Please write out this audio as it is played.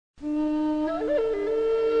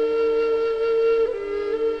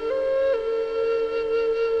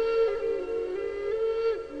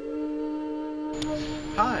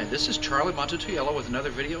This is Charlie Mato-Toyela with another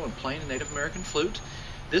video on playing a Native American flute.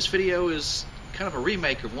 This video is kind of a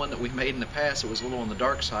remake of one that we made in the past. It was a little on the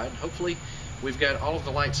dark side. Hopefully we've got all of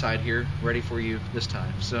the light side here ready for you this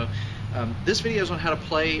time. So this video is on how to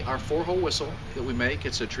play our 4-hole whistle that we make.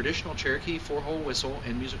 It's a traditional Cherokee 4-hole whistle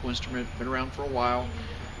and musical instrument. Been around for a while.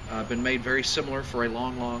 Been made very similar for a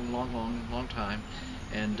long time.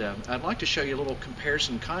 And I'd like to show you a little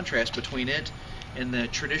comparison contrast between it and the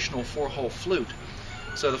traditional 4-hole flute.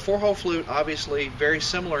 So the 4-hole flute, obviously very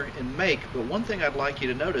similar in make, but one thing I'd like you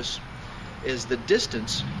to notice is the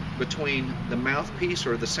distance between the mouthpiece,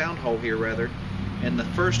 or the sound hole here rather, and the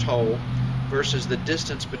first hole versus the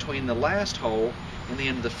distance between the last hole and the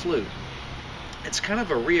end of the flute. It's kind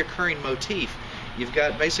of a reoccurring motif. You've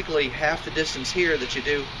got basically half the distance here that you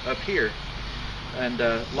do up here. And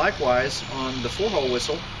likewise on the 4-hole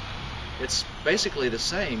whistle, it's basically the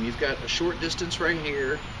same. You've got a short distance right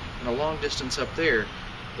here and a long distance up there.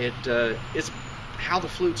 It's how the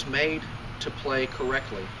flute's made to play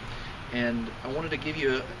correctly. And I wanted to give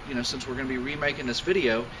you, since we're going to be remaking this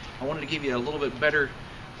video, I wanted to give you a little bit better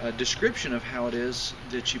description of how it is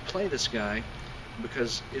that you play this guy,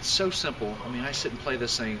 because it's so simple. I mean, I sit and play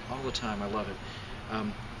this thing all the time. I love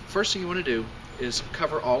it. First thing you want to do is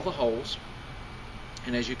cover all the holes.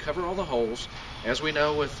 And as you cover all the holes, as we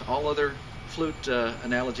know with all other flute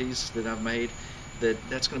analogies that I've made,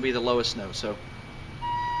 that's going to be the lowest note. So,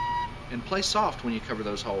 and play soft when you cover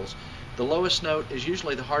those holes. The lowest note is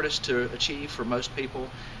usually the hardest to achieve for most people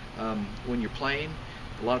when you're playing.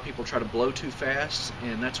 A lot of people try to blow too fast,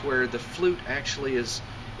 and that's where the flute actually is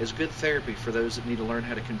good therapy for those that need to learn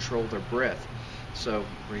how to control their breath. So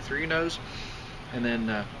breathe through your nose, and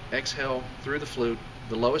then exhale through the flute,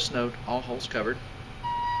 the lowest note, all holes covered,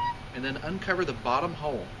 and then uncover the bottom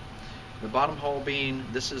hole. The bottom hole being,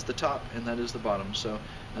 this is the top and that is the bottom. So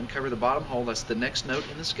uncover the bottom hole, that's the next note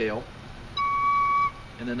in the scale,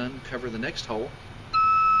 and then uncover the next hole.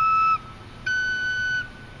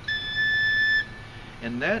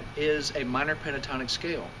 And that is a minor pentatonic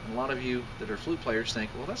scale. And a lot of you that are flute players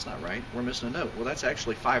think, well, that's not right, we're missing a note. Well, that's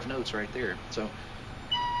actually 5 notes right there. So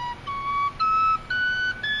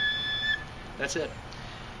that's it.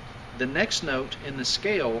 The next note in the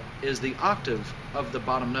scale is the octave of the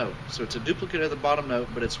bottom note. So it's a duplicate of the bottom note,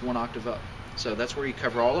 but it's 1 octave up. So that's where you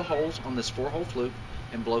cover all the holes on this 4-hole flute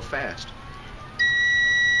and blow fast.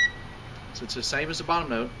 So it's the same as the bottom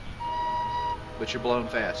note, but you're blowing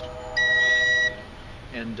fast.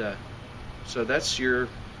 And so that's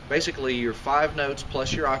basically your 5 notes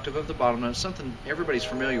plus your octave of the bottom note, something everybody's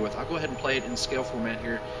familiar with. I'll go ahead and play it in scale format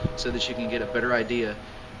here so that you can get a better idea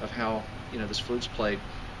of how this flute's played.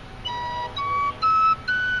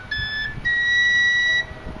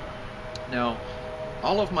 Now,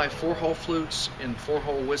 all of my 4-hole flutes and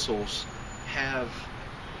 4-hole whistles have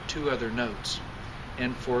 2 other notes,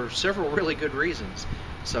 and for several really good reasons.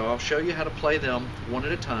 So I'll show you how to play them one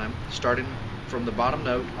at a time, starting from the bottom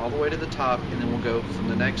note all the way to the top, and then we'll go from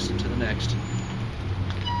the next to the next.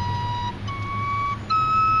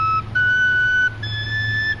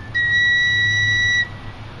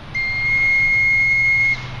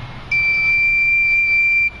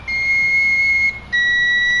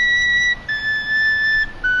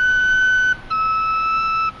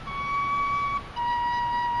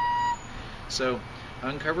 So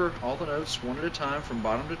uncover all the notes one at a time from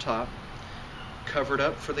bottom to top, cover it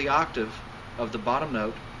up for the octave of the bottom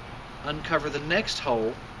note, uncover the next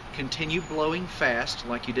hole, continue blowing fast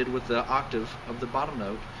like you did with the octave of the bottom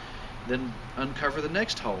note, then uncover the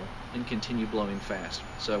next hole and continue blowing fast.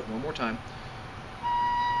 So one more time.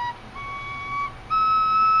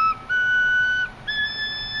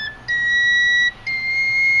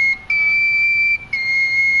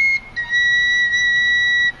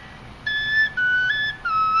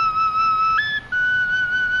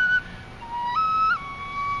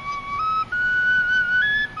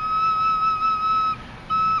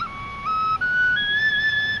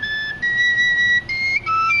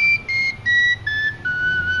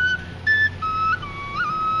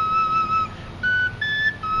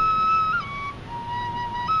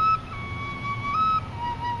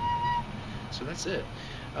 So that's it.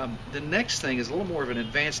 The next thing is a little more of an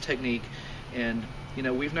advanced technique, and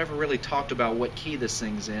we've never really talked about what key this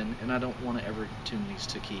thing's in, and I don't want to ever tune these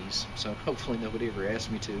to keys, so hopefully nobody ever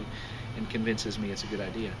asks me to and convinces me it's a good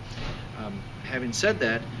idea. Having said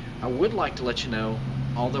that, I would like to let you know,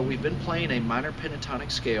 although we've been playing a minor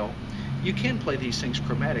pentatonic scale, you can play these things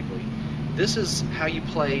chromatically. This is how you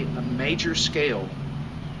play a major scale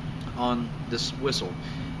on this whistle,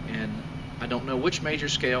 and I don't know which major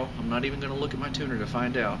scale. I'm not even going to look at my tuner to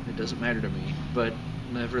find out. It doesn't matter to me. But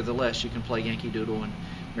nevertheless, you can play Yankee Doodle and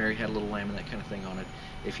Mary had a little lamb and that kind of thing on it,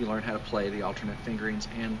 if you learn how to play the alternate fingerings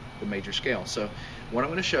and the major scale. So what I'm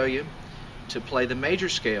going to show you to play the major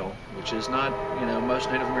scale, which is not,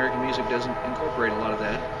 most Native American music doesn't incorporate a lot of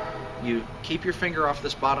that. You keep your finger off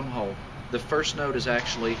this bottom hole. The first note is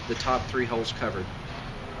actually the top 3 holes covered.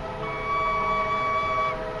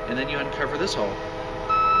 And then you uncover this hole.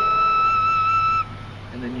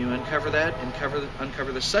 And then you uncover that and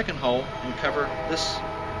uncover the second hole and cover this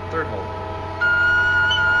third hole.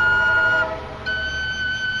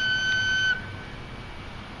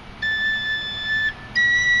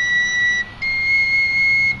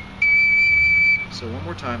 So one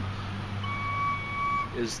more time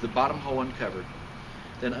is the bottom hole uncovered.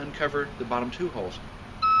 Then uncover the bottom 2 holes.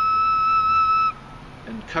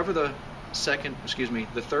 And cover the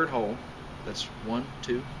third hole. That's 1,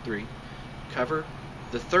 2, 3. Cover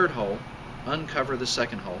the third hole, uncover the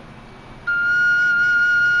second hole.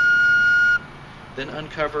 Then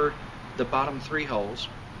uncover the bottom 3 holes.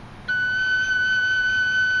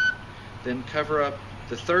 Then cover up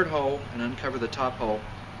the third hole and uncover the top hole.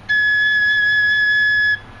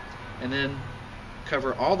 And then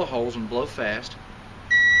cover all the holes and blow fast.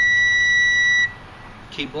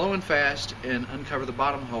 Keep blowing fast and uncover the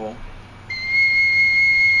bottom hole.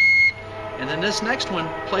 And then this next one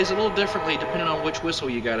plays a little differently depending on which whistle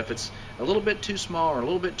you got. If it's a little bit too small or a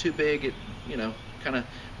little bit too big, it kind of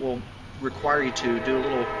will require you to do a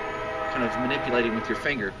little kind of manipulating with your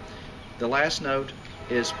finger. The last note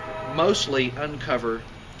is mostly uncover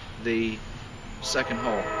the second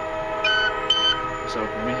hole. So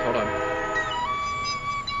hold on.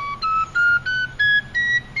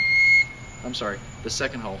 I'm sorry, the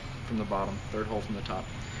second hole from the bottom, third hole from the top.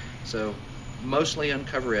 So mostly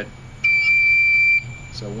uncover it.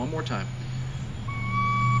 So one more time.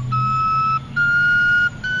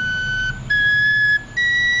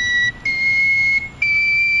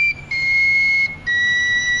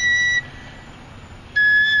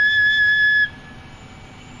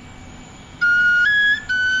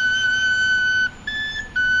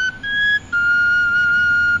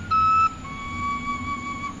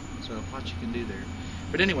 So a lot you can do there.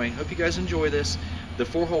 But anyway, hope you guys enjoy this. The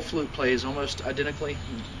 4-hole flute plays almost identically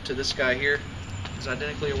to this guy here. Is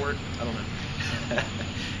identically a word? I don't know.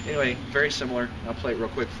 Anyway, very similar. I'll play it real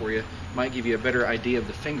quick for you. Might give you a better idea of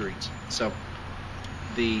the fingerings. So,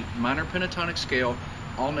 the minor pentatonic scale,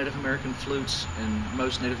 all Native American flutes and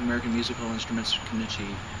most Native American musical instruments can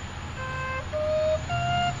achieve.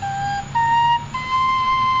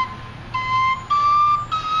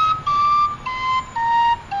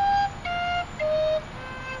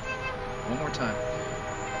 One more time.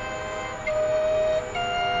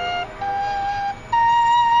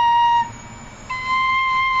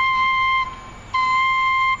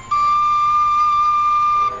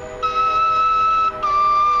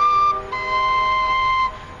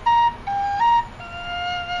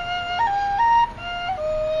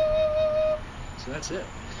 So that's it.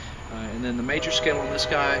 And then the major scale on this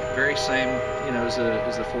guy, very same, as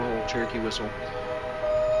the 4-hole Cherokee whistle.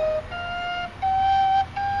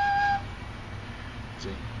 See.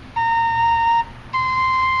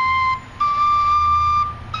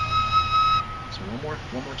 So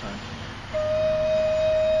one more time.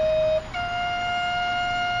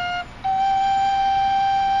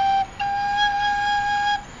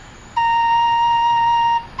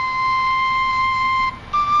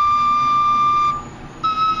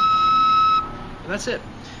 That's it.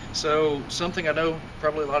 So something I know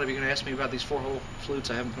probably a lot of you are going to ask me about these 4-hole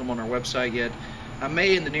flutes. I haven't put them on our website yet. I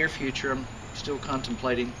may in the near future. I'm still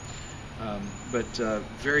contemplating. But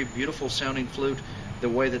very beautiful sounding flute. The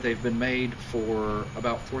way that they've been made for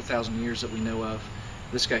about 4,000 years that we know of.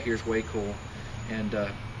 This guy here is way cool. And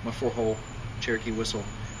my 4-hole Cherokee whistle,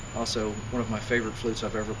 also one of my favorite flutes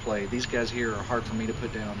I've ever played. These guys here are hard for me to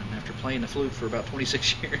put down, and after playing the flute for about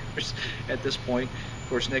 26 years at this point, of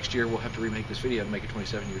course next year we'll have to remake this video and make it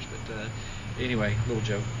 27 years, but anyway, little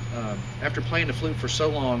joke. After playing the flute for so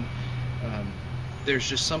long, there's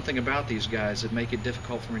just something about these guys that make it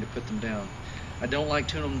difficult for me to put them down. I don't like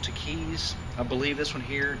tuning them to keys. I believe this one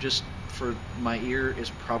here, just for my ear, is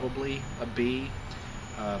probably a B.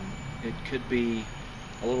 It could be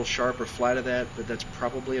a little sharp or flat of that, but that's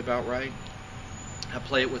probably about right. I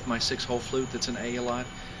play it with my 6-hole flute that's an A lot,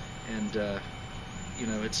 and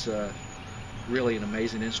it's really an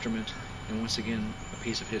amazing instrument, and once again a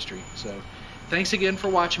piece of history. So thanks again for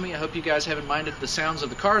watching me. I hope you guys haven't minded the sounds of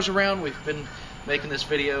the cars around. We've been making this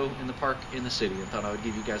video in the park in the city, and thought I would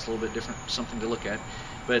give you guys a little bit different, something to look at.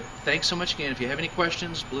 But thanks so much again. If you have any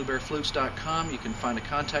questions, bluebearflutes.com. You can find a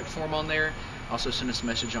contact form on there. Also send us a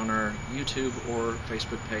message on our YouTube or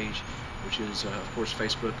Facebook page, which is, of course,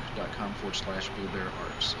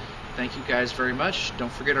 facebook.com/bluebeararts. Thank you guys very much.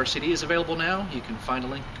 Don't forget our CD is available now. You can find a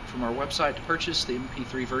link from our website to purchase. The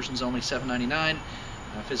MP3 version is only $7.99.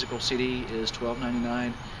 Physical CD is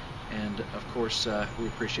 $12.99. And of course, we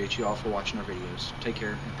appreciate you all for watching our videos. Take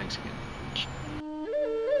care, and thanks again.